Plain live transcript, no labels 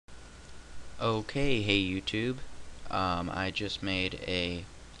Okay, hey YouTube. I just made a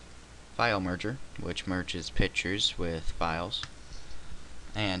file merger, which merges pictures with files.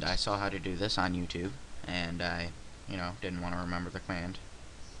 And I saw how to do this on YouTube, and I, didn't want to remember the command,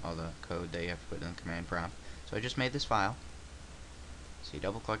 all the code that you have to put in the command prompt. So I just made this file. So you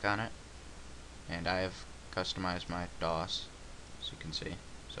double click on it, and I have customized my DOS, as you can see.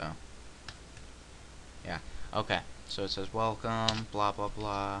 So, yeah. Okay, so it says welcome, blah blah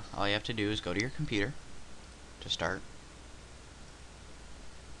blah. All you have to do is go to your computer to start.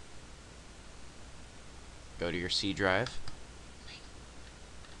 Go to your C drive,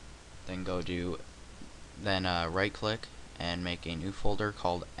 then right click and make a new folder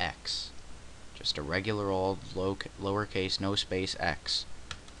called X. Just a regular old lowercase no space X.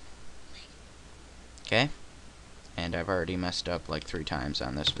 Okay? And I've already messed up like 3 times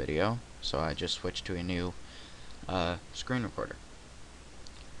on this video, so I just switched to a new screen recorder.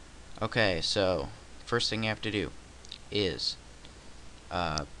 Okay, so first thing you have to do is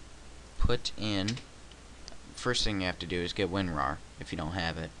first thing you have to do is get WinRAR if you don't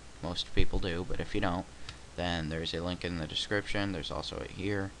have it. Most people do, but if you don't, then there's a link in the description. There's also a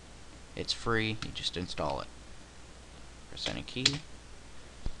here. It's free. You just install it. Press any key.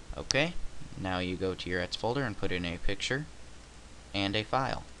 Okay. Now you go to your ETS folder and put in a picture and a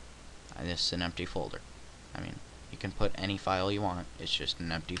file. This is an empty folder. I mean, you can put any file you want. It's just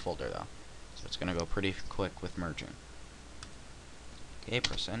an empty folder though. So it's going to go pretty quick with merging. Okay,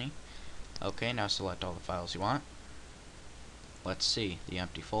 press any. Okay, now select all the files you want. Let's see the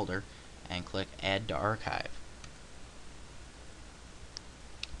empty folder and click Add to Archive.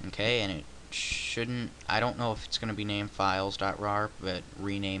 Okay, and it shouldn't, I don't know if it's going to be named files.rar, but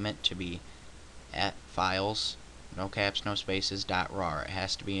rename it to be at files, no caps, no spaces, .rar. It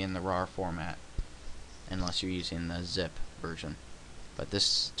has to be in the RAR format, unless you're using the zip version. But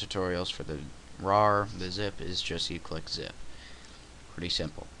this tutorial's for the RAR. The zip is just you click zip. Pretty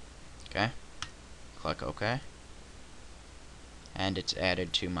simple. Okay? Click OK. And it's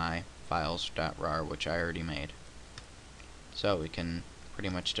added to my files.rar, which I already made. So we can pretty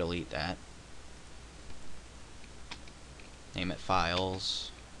much delete that. Name it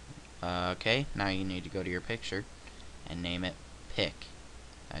files. Okay, now you need to go to your picture and name it pic.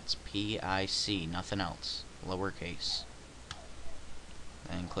 That's P-I-C, nothing else, lowercase.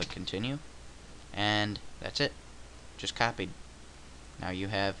 Then click continue, and that's it. Just copied. Now you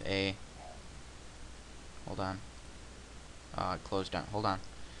have a, hold on. I closed down, hold on.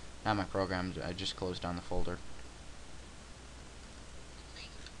 Not my program, I just closed down the folder.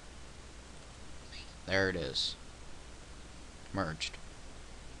 There it is. Merged.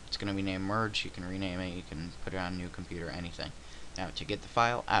 It's going to be named merge. You can rename it, you can put it on a new computer, anything. Now to get the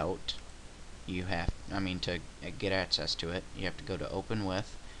file out, you have, to get access to it, you have to go to open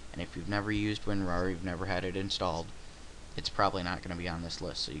with, and if you've never used WinRAR, you've never had it installed, it's probably not going to be on this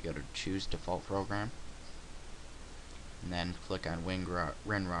list. So you go to choose default program, and then click on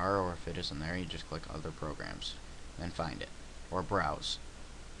WinRAR, or if it isn't there, you just click other programs, then find it, or browse.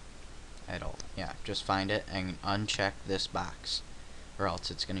 Just find it and uncheck this box, or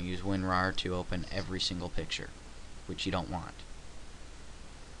else it's going to use WinRAR to open every single picture, which you don't want.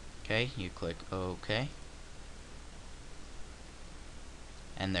 Okay, you click OK,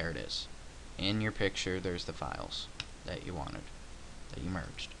 and there it is. In your picture, there's the files that you wanted, that you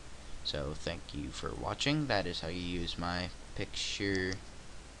merged. So thank you for watching. That is how you use my picture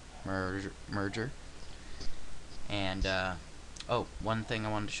merger. And oh, one thing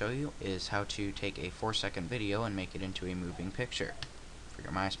I wanted to show you is how to take a 4-second video and make it into a moving picture for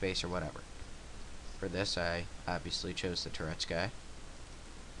your MySpace or whatever. For this, I obviously chose the Tourette's guy.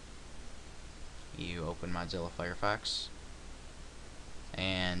 You open Mozilla Firefox,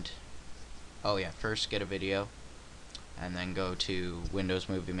 and first get a video, and then go to Windows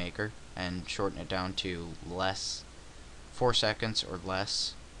Movie Maker and shorten it down to 4 seconds or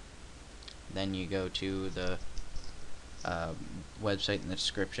less. Then you go to the website in the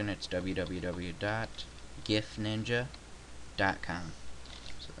description. It's www.gifninja.com.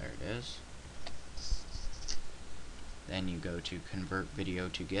 So there it is. Then you go to convert video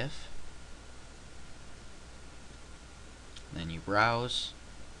to GIF. Then you browse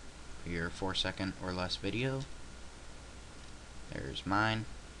for your 4-second or less video. There's mine.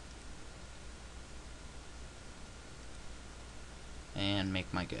 And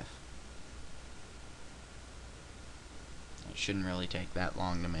make my GIF. It shouldn't really take that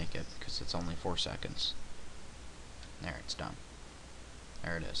long to make it, because it's only 4 seconds. There, it's done.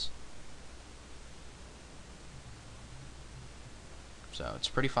 There it is. So it's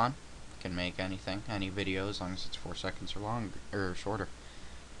pretty fun. You can make anything, any video, as long as it's 4 seconds or shorter.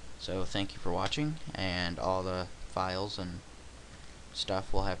 So thank you for watching, and all the files and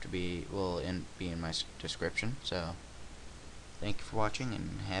stuff will be in my description. So thank you for watching,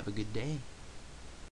 and have a good day.